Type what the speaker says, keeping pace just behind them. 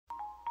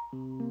Hi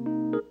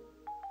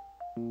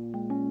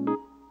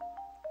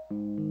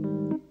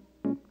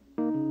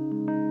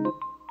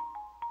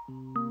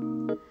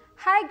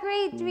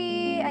grade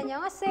 3!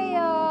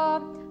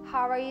 Annyeonghaseyo!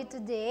 How are you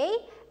today?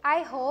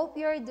 I hope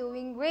you're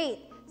doing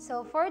great.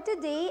 So for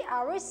today,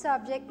 our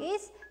subject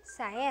is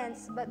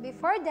science. But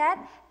before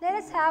that, let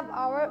us have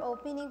our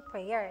opening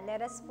prayer.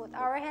 Let us put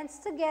our hands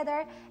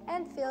together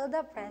and feel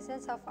the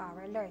presence of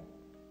our Lord.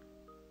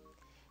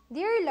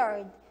 Dear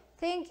Lord,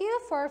 thank you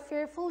for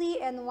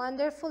fearfully and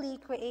wonderfully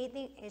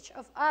creating each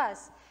of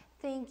us.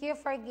 Thank you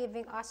for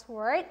giving us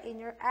word in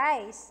your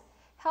eyes.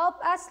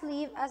 Help us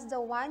live as the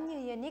one you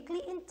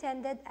uniquely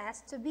intended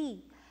us to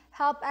be.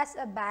 Help us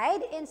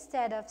abide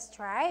instead of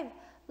strive,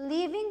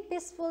 living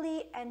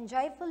peacefully and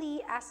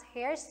joyfully as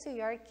heirs to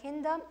your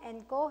kingdom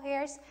and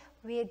co-heirs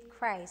with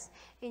Christ.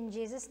 In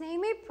Jesus'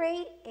 name we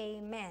pray,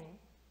 Amen.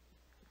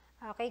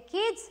 Okay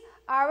kids,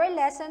 our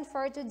lesson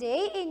for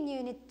today in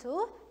Unit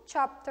 2,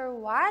 Chapter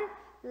 1,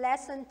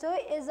 Lesson 2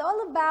 is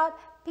all about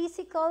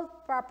physical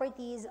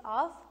properties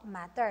of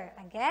matter.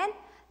 Again,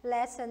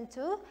 Lesson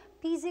 2,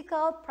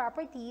 Physical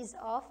Properties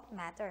of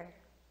Matter.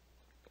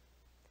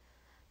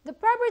 The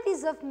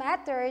properties of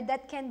matter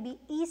that can be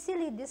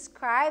easily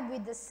described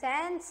with the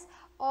use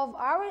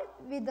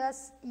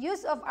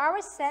of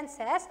our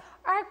senses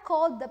are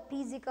called the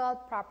physical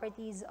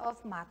properties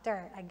of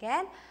matter.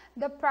 Again,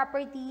 the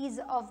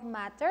properties of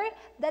matter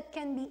that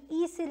can be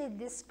easily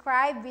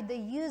described with the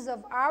use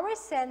of our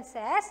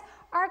senses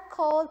are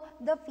called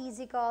the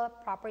physical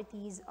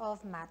properties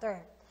of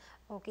matter.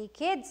 Okay,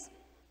 kids?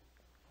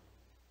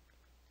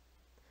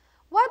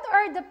 What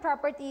are the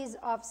properties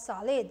of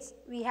solids?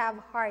 We have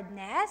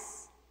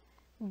hardness,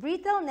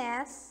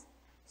 brittleness,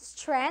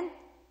 strength,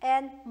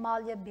 and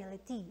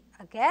malleability.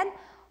 Again,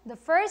 the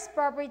first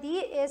property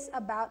is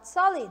about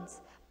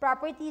solids.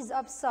 Properties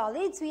of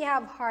solids, we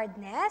have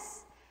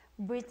hardness,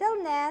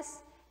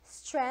 brittleness,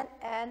 strength,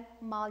 and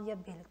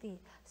malleability.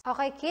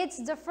 Okay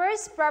kids, the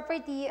first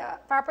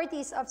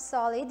properties of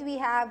solid, we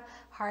have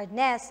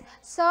hardness.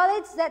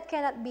 Solids that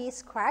cannot be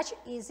scratched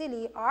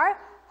easily are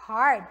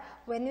hard.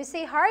 When we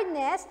say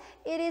hardness,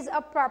 it is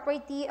a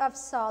property of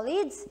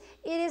solids.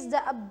 It is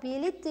the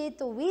ability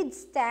to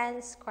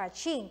withstand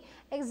scratching.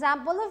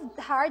 Example of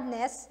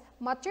hardness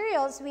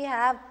materials, we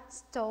have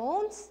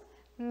stones,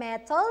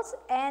 metals,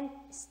 and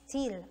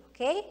steel.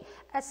 Okay?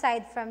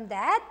 Aside from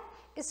that,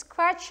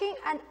 scratching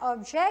an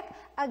object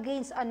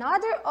against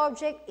another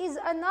object is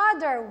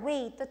another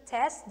way to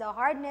test the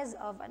hardness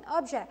of an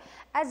object.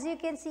 As you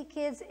can see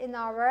kids in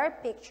our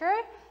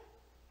picture,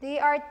 they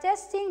are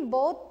testing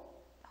both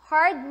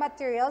hard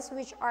materials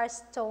which are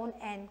stone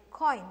and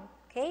coin.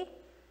 Okay?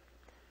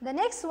 The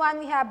next one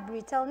we have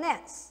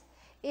brittleness.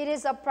 It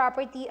is a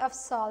property of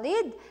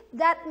solid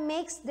that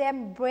makes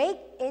them break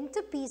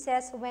into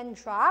pieces when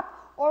dropped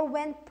or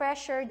when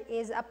pressure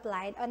is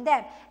applied on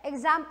them.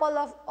 Example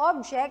of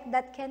object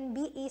that can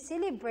be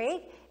easily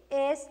break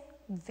is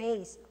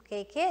vase.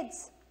 Okay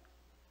kids?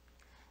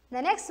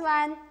 The next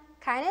one,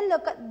 kind of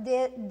look at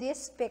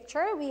this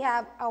picture. We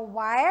have a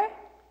wire,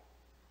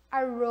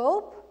 a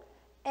rope,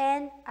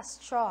 and a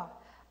straw.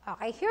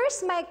 Okay,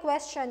 here's my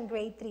question,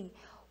 grade 3.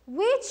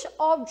 Which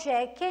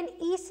object can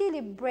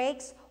easily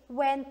break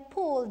when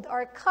pulled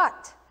or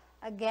cut?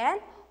 Again,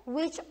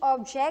 which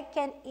object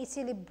can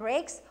easily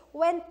break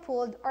when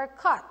pulled or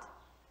cut?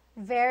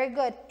 Very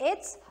good.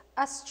 It's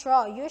a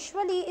straw.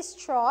 Usually, a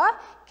straw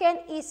can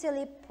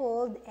easily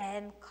pulled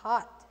and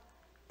cut.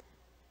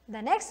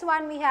 The next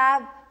one we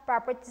have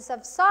properties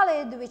of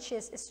solid, which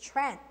is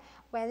strength.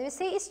 When we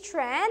say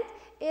strength,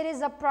 it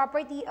is a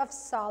property of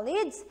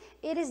solids.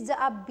 It is the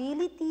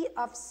ability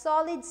of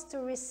solids to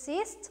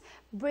resist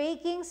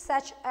breaking,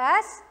 such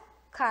as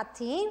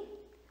cutting,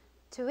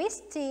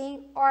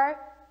 twisting, or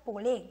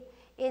pulling.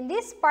 In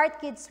this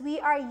part, kids, we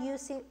are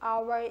using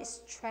our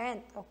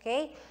strength,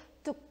 okay,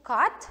 to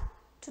cut,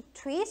 to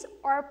twist,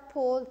 or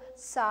pull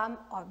some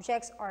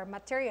objects or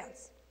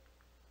materials.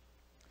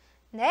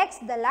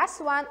 Next, the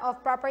last one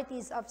of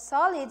properties of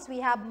solids, we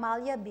have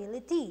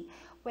malleability.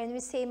 When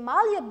we say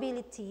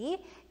malleability,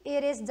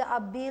 it is the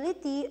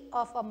ability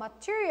of a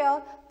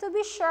material to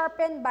be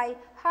sharpened by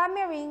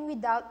hammering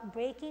without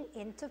breaking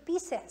into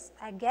pieces.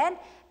 Again,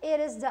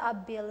 it is the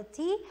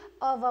ability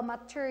of a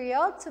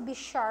material to be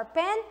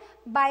sharpened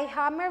by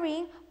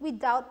hammering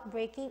without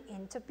breaking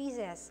into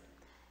pieces.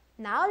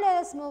 Now, let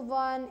us move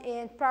on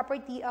in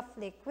property of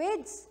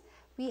liquids.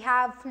 We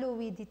have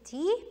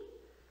fluidity.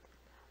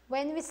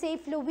 When we say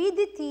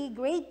fluidity,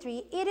 grade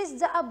 3, it is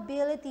the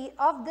ability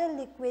of the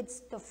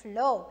liquids to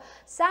flow.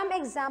 Some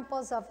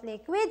examples of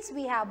liquids,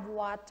 we have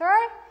water,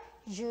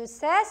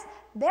 juices,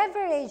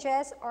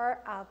 beverages, or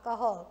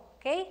alcohol.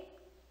 Okay?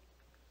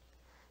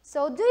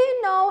 So, do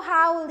you know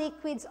how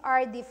liquids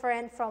are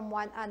different from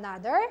one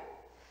another?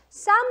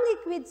 Some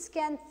liquids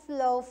can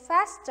flow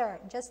faster,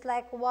 just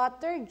like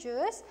water,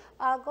 juice,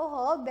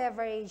 alcohol,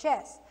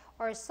 beverages,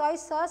 or soy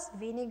sauce,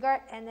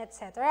 vinegar, and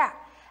etc.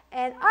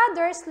 And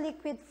others,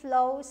 liquid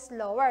flow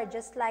slower,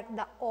 just like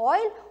the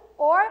oil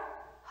or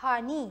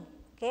honey.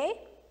 Okay?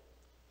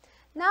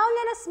 Now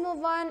let us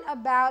move on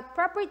about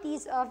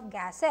properties of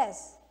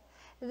gases.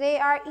 They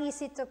are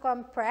easy to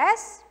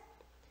compress.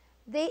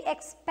 They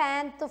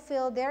expand to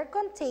fill their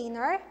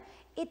container.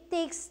 It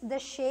takes the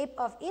shape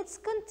of its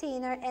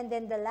container, and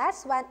then the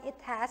last one, it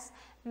has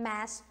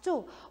mass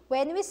too.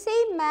 When we say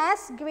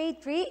mass,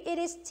 grade 3, it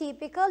is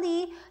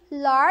typically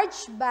large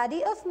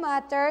body of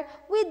matter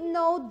with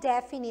no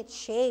definite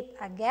shape.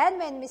 Again,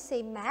 when we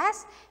say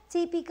mass,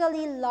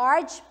 typically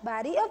large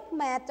body of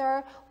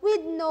matter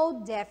with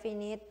no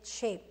definite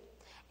shape.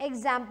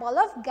 Example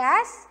of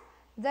gas,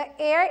 the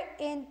air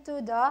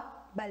into the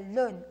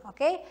balloon,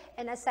 okay?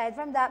 And aside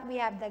from that, we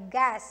have the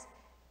gas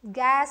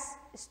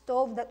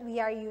stove that we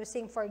are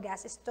using for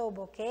gas stove,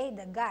 okay?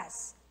 The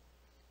gas.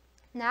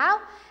 Now,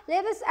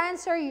 let us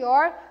answer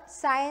your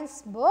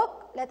science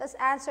book. Let us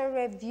answer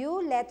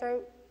review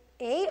letter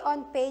A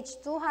on page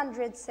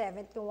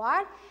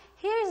 271.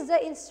 Here's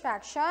the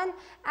instruction.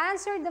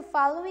 Answer the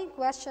following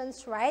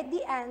questions. Write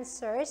the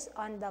answers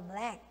on the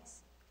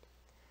blanks.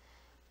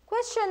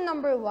 Question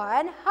number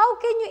 1. How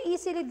can you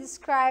easily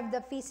describe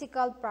the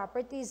physical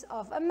properties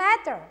of a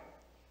matter?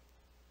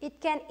 It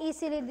can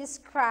easily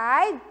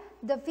describe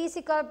the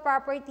physical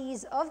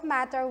properties of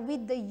matter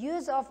with the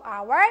use of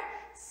our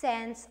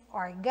sense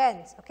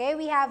organs. Okay,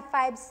 we have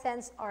 5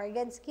 sense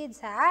organs, kids,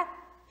 ha?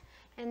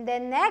 And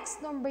then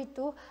next, number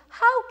 2,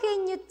 how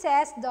can you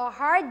test the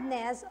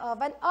hardness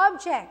of an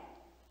object?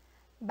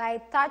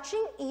 By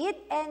touching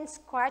it and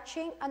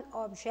scratching an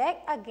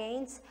object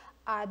against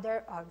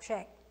other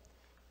object.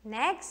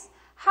 Next,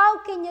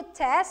 how can you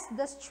test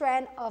the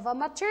strength of a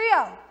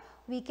material?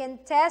 We can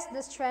test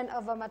the strength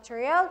of a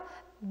material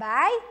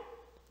by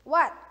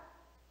what?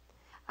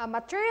 A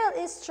material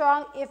is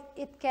strong if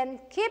it can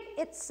keep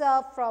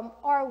itself from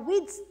or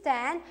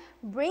withstand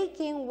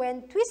breaking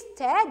when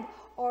twisted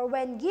or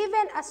when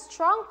given a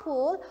strong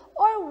pull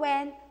or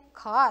when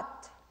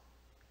caught.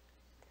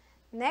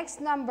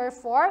 Next, number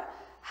 4,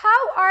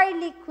 how are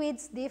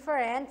liquids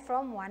different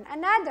from one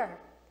another?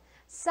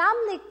 Some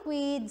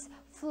liquids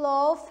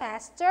flow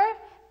faster,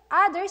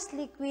 others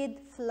liquid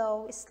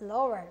flow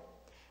slower.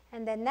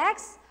 And the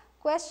next,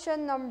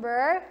 question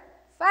number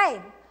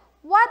 5.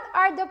 What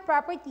are the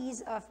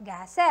properties of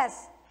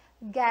gases?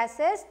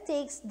 Gases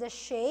takes the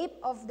shape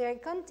of their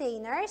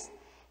containers.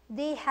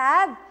 They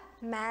have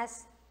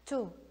mass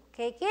too.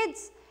 Okay,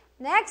 kids?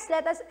 Next,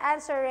 let us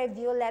answer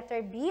review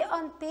letter B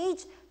on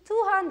page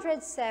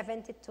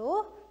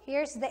 272.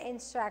 Here's the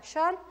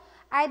instruction.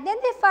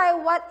 Identify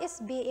what is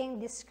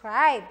being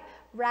described.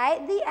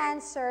 Write the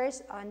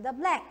answers on the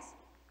blanks.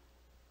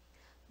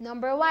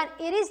 Number 1,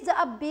 it is the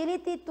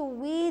ability to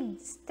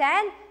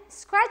withstand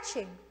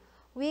scratching.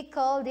 We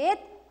called it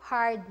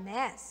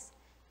hardness.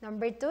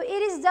 Number 2, it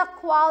is the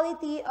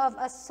quality of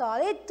a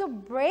solid to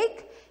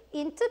break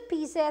into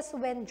pieces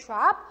when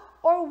dropped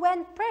or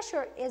when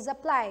pressure is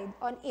applied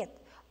on it.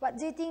 What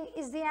do you think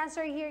is the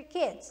answer here,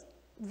 kids?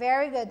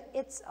 Very good.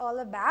 It's all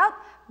about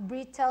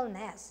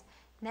brittleness.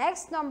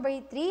 Next,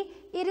 number 3,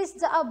 it is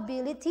the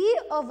ability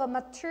of a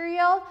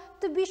material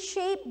to be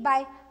shaped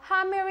by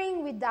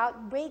hammering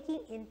without breaking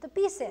into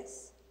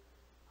pieces.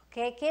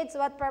 Okay, kids,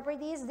 what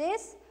property is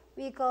this?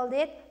 We called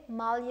it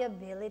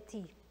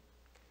malleability.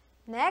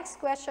 Next,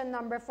 question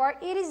number 4,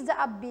 it is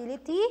the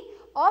ability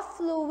of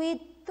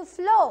fluid to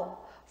flow.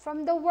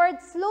 From the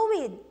word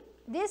fluid,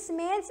 this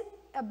means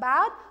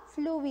about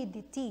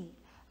fluidity.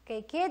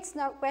 Okay, kids,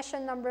 now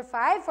question number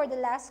 5 for the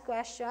last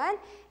question.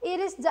 It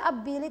is the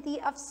ability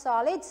of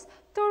solids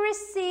to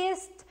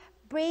resist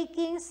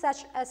breaking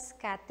such as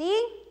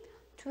cutting,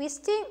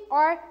 twisting,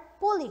 or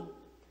pulling.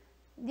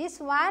 This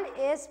one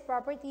is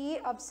property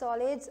of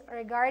solids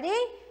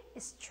regarding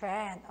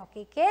strength.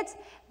 Okay, kids,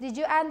 did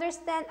you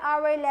understand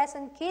our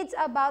lesson, kids,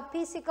 about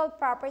physical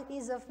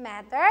properties of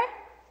matter?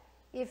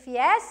 If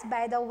yes,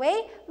 by the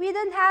way, we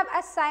don't have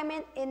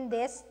assignment in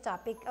this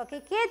topic.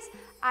 Okay, kids,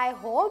 I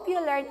hope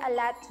you learned a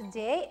lot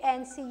today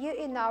and see you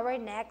in our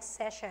next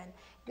session.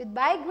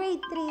 Goodbye,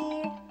 grade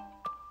 3.